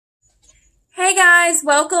guys,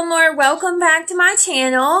 welcome back to my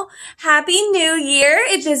channel. Happy New Year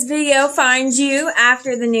if this video finds you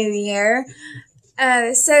after the New Year.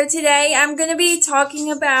 So today I'm going to be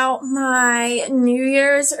talking about my New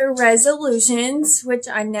Year's resolutions, which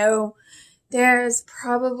I know there's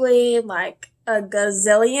probably like a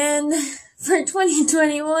gazillion for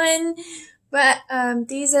 2021, but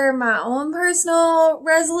these are my own personal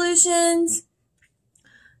resolutions.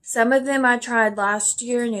 Some of them I tried last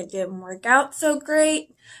year and it didn't work out so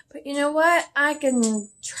great. But you know what? I can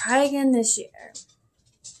try again this year.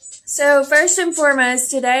 So first and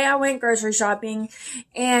foremost, today I went grocery shopping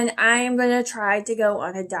and I am going to try to go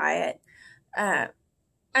on a diet. I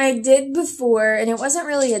did before and it wasn't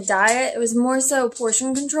really a diet. It was more so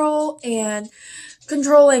portion control and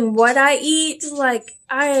controlling what I eat. Like,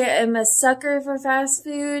 I am a sucker for fast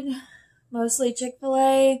food, mostly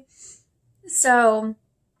Chick-fil-A. So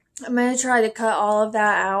I'm going to try to cut all of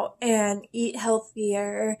that out and eat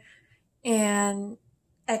healthier and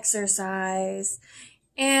exercise.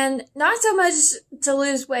 And not so much to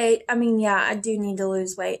lose weight. I mean, yeah, I do need to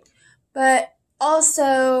lose weight. But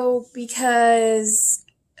also because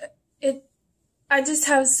I just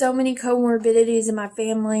have so many comorbidities in my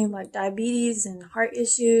family, like diabetes and heart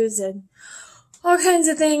issues and all kinds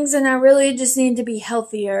of things. And I really just need to be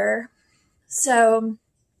healthier. So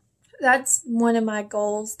that's one of my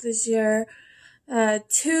goals this year.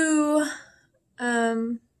 Two,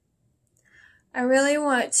 I really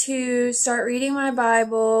want to start reading my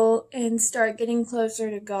Bible and start getting closer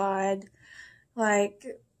to God. Like,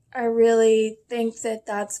 I really think that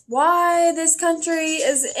that's why this country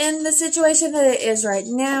is in the situation that it is right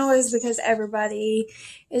now, is because everybody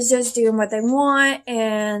is just doing what they want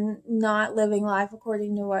and not living life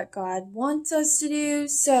according to what God wants us to do.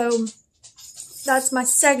 So that's my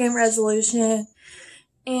second resolution.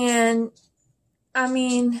 And I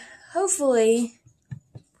mean, hopefully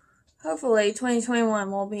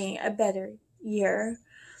 2021 will be a better year.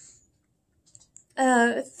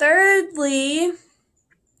 Thirdly,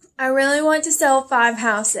 I really want to sell 5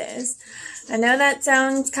 houses. I know that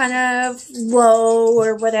sounds kind of low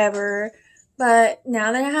or whatever, but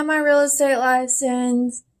now that I have my real estate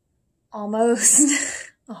license, almost,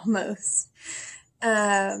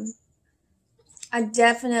 I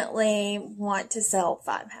definitely want to sell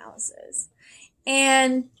 5 houses.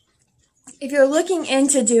 And if you're looking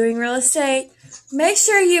into doing real estate, make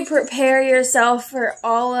sure you prepare yourself for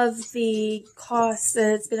all of the costs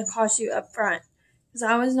that it's going to cost you up front. Because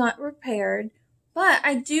I was not prepared. But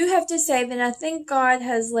I do have to say that I think God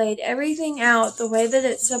has laid everything out the way that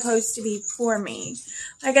it's supposed to be for me.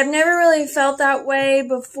 Like, I've never really felt that way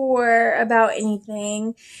before about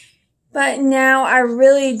anything. But now I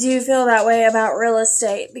really do feel that way about real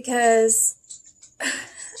estate because,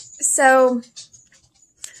 so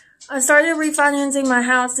I started refinancing my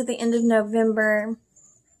house at the end of November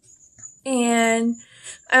and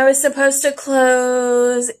I was supposed to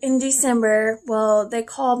close in December. Well, they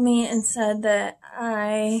called me and said that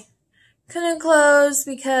I couldn't close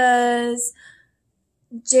because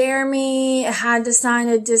Jeremy had to sign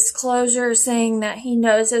a disclosure saying that he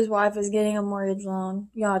knows his wife is getting a mortgage loan,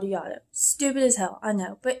 yada yada. Stupid as hell, I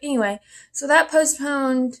know. But anyway, so that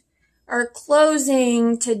postponed our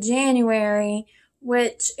closing to January,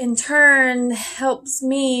 which in turn helps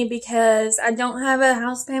me because I don't have a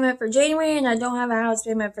house payment for January and I don't have a house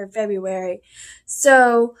payment for February.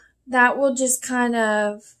 So that will just kind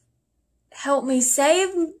of help me save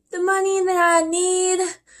the money that I need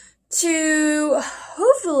to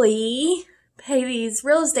hopefully pay these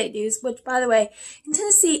real estate dues, which, by the way, in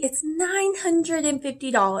Tennessee, it's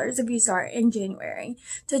 $950 if you start in January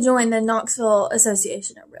to join the Knoxville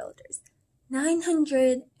Association of Realtors.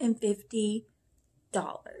 $950.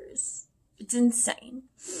 It's insane.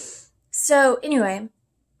 So anyway,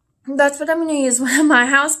 that's what I'm going to use one of my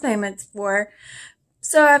house payments for.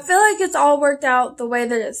 So I feel like it's all worked out the way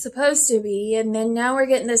that it's supposed to be. And then now we're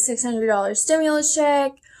getting this $600 stimulus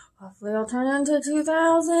check. Hopefully it'll turn into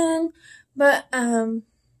 $2,000. But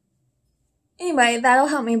anyway, that'll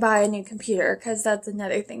help me buy a new computer because that's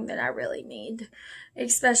another thing that I really need,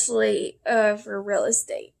 especially for real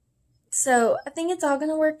estate. So I think it's all going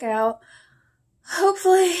to work out.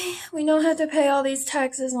 Hopefully we don't have to pay all these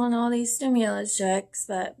taxes on all these stimulus checks,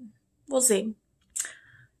 but we'll see.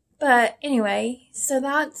 But anyway, so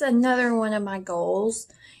that's another one of my goals.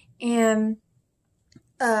 And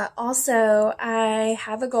also I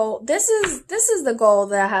have a goal. This is the goal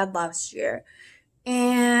that I had last year.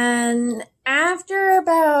 And after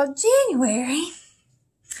about January,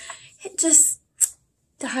 it just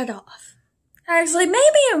died off. Actually,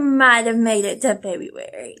 maybe I might have made it to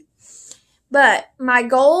February. But my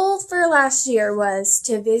goal for last year was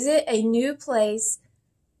to visit a new place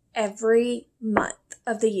every month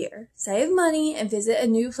of the year. Save money and visit a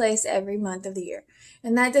new place every month of the year.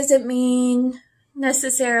 And that doesn't mean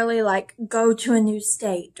necessarily like go to a new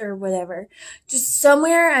state or whatever. Just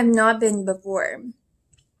somewhere I've not been before.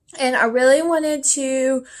 And I really wanted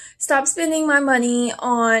to stop spending my money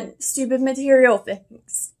on stupid material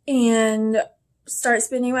things and start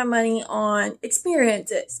spending my money on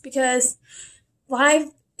experiences, because life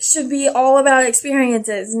should be all about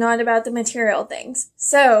experiences, not about the material things.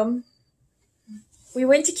 So we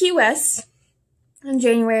went to Key West in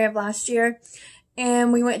January of last year,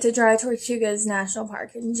 and we went to Dry Tortugas National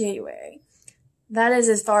Park in January. That is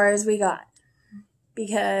as far as we got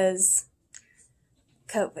because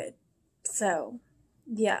COVID. So,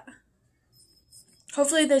 yeah.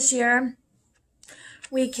 Hopefully this year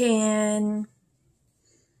we can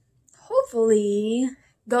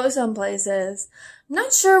go some places. I'm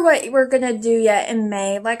not sure what we're going to do yet in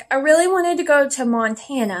May. Like, I really wanted to go to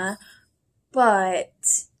Montana, but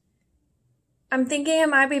I'm thinking it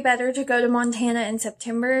might be better to go to Montana in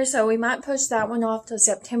September, so we might push that one off to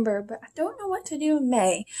September, but I don't know what to do in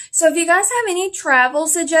May. So if you guys have any travel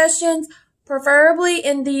suggestions, preferably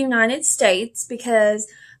in the United States, because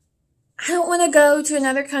I don't want to go to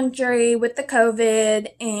another country with the COVID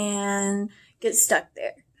and get stuck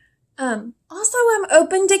there. Also, I'm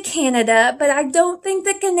open to Canada, but I don't think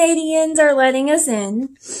the Canadians are letting us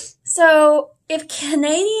in. So if if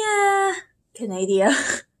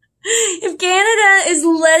Canada is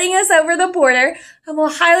letting us over the border, I will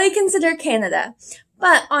highly consider Canada.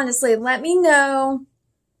 But honestly, let me know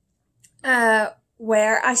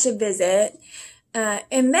where I should visit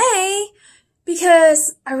in May,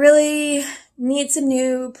 because I really need some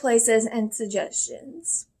new places and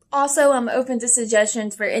suggestions. Also, I'm open to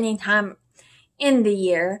suggestions for any time in the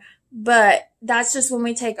year, but that's just when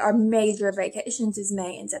we take our major vacations, is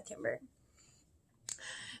May and September.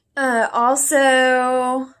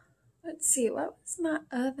 Also, let's see, what was my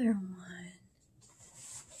other one?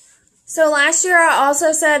 So last year I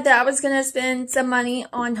also said that I was going to spend some money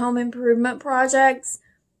on home improvement projects,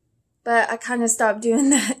 but I kind of stopped doing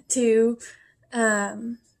that too.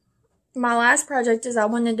 My last project is I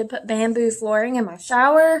wanted to put bamboo flooring in my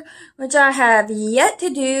shower, which I have yet to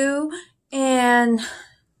do, and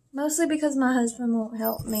mostly because my husband won't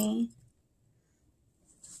help me.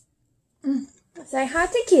 Say hi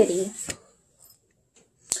to Kitty.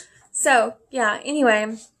 So, yeah,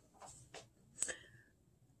 anyway.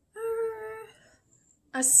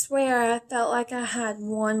 I swear I felt like I had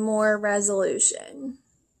one more resolution.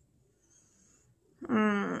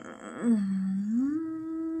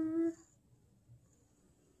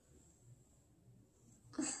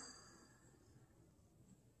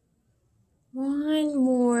 One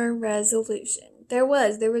more resolution. There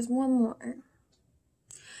was one more.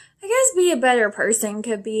 I guess be a better person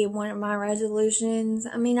could be one of my resolutions.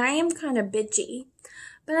 I mean, I am kind of bitchy,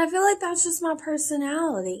 but I feel like that's just my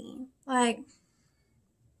personality. Like,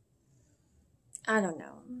 I don't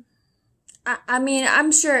know. I mean,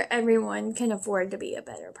 I'm sure everyone can afford to be a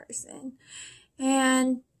better person.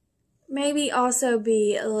 And maybe also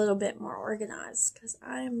be a little bit more organized, because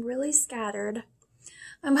I am really scattered.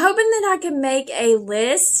 I'm hoping that I can make a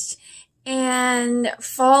list and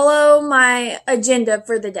follow my agenda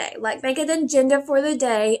for the day. Like, make an agenda for the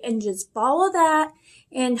day and just follow that.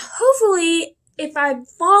 And hopefully, if I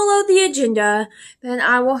follow the agenda, then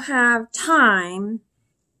I will have time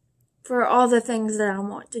for all the things that I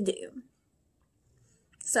want to do.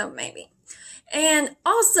 So, maybe. And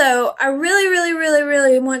also, I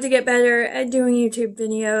really want to get better at doing YouTube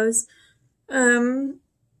videos.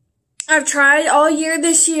 I've tried all year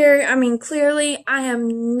this year. I mean, clearly, I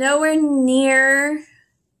am nowhere near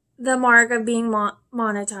the mark of being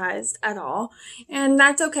monetized at all. And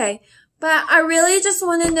that's okay. But I really just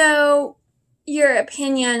want to know your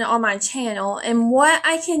opinion on my channel and what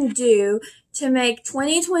I can do to make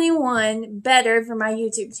 2021 better for my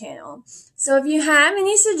YouTube channel. So if you have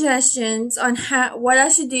any suggestions on what I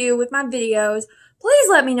should do with my videos, please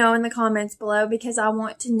let me know in the comments below, because I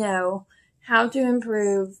want to know how to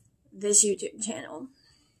improve this YouTube channel.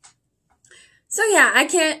 So yeah, I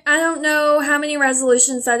don't know how many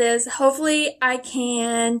resolutions that is. Hopefully I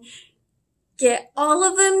can get all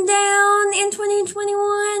of them down in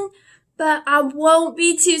 2021, but I won't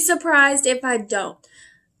be too surprised if I don't.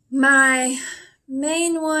 My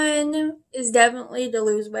main one is definitely to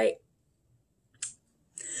lose weight.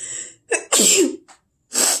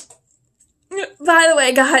 By the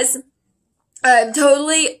way, guys, I'm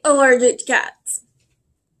totally allergic to cats.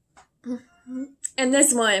 And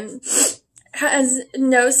this one has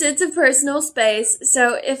no sense of personal space.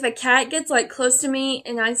 So if a cat gets like close to me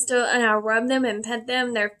and I rub them and pet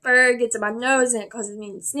them, their fur gets in my nose and it causes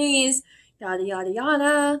me to sneeze, yada yada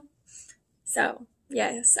yada. So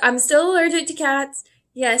yes, I'm still allergic to cats.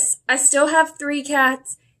 Yes, I still have 3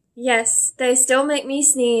 cats. Yes, they still make me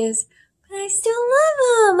sneeze, but I still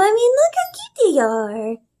love them. I mean, look how cute they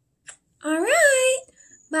are. Alright.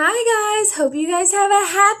 Bye, guys. Hope you guys have a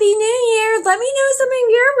happy new year. Let me know some of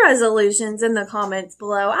your resolutions in the comments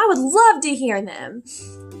below. I would love to hear them.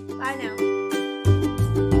 Bye now.